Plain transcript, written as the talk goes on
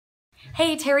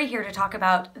Hey, Terry here to talk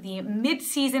about the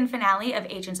mid-season finale of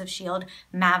Agents of S.H.I.E.L.D.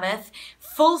 Maveth.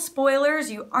 Full spoilers,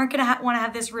 you aren't going to want to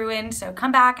have this ruined, so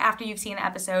come back after you've seen the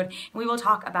episode and we will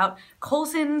talk about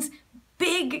Coulson's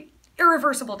big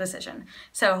irreversible decision.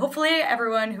 So hopefully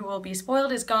everyone who will be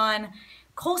spoiled is gone.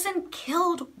 Coulson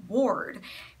killed Ward.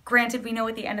 Granted, we know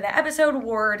at the end of the episode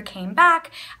Ward came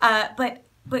back, but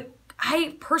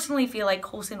I personally feel like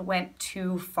Coulson went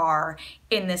too far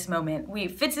in this moment.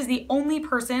 Fitz is the only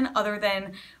person other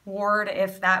than Ward,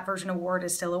 if that version of Ward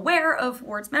is still aware of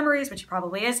Ward's memories, which he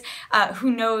probably is, who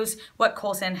knows what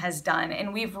Coulson has done.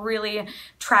 And we've really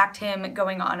tracked him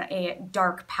going on a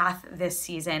dark path this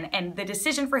season. And the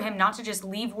decision for him not to just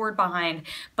leave Ward behind,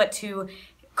 but to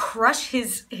crush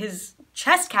his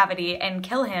chest cavity and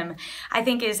kill him, I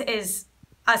think is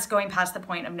us going past the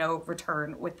point of no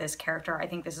return with this character. I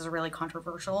think this is a really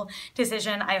controversial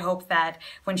decision. I hope that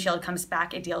when S.H.I.E.L.D. comes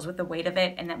back, it deals with the weight of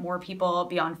it and that more people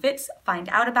beyond Fitz find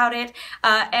out about it.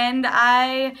 And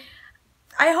I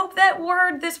hope that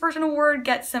this version of Ward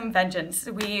gets some vengeance.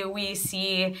 We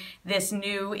see this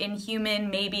new inhuman,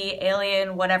 maybe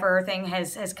alien, whatever thing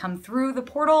has come through the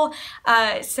portal.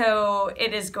 So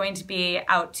it is going to be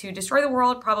out to destroy the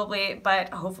world probably, but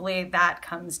hopefully that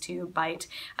comes to bite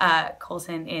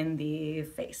Coulson in the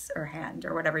face or hand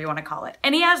or whatever you want to call it.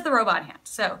 And he has the robot hand.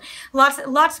 So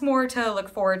lots more to look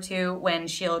forward to when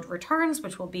S.H.I.E.L.D. returns,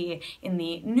 which will be in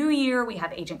the new year. We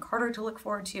have Agent Carter to look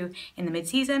forward to in the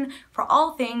mid-season. For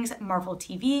all things Marvel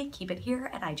TV, keep it here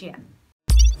at IGN.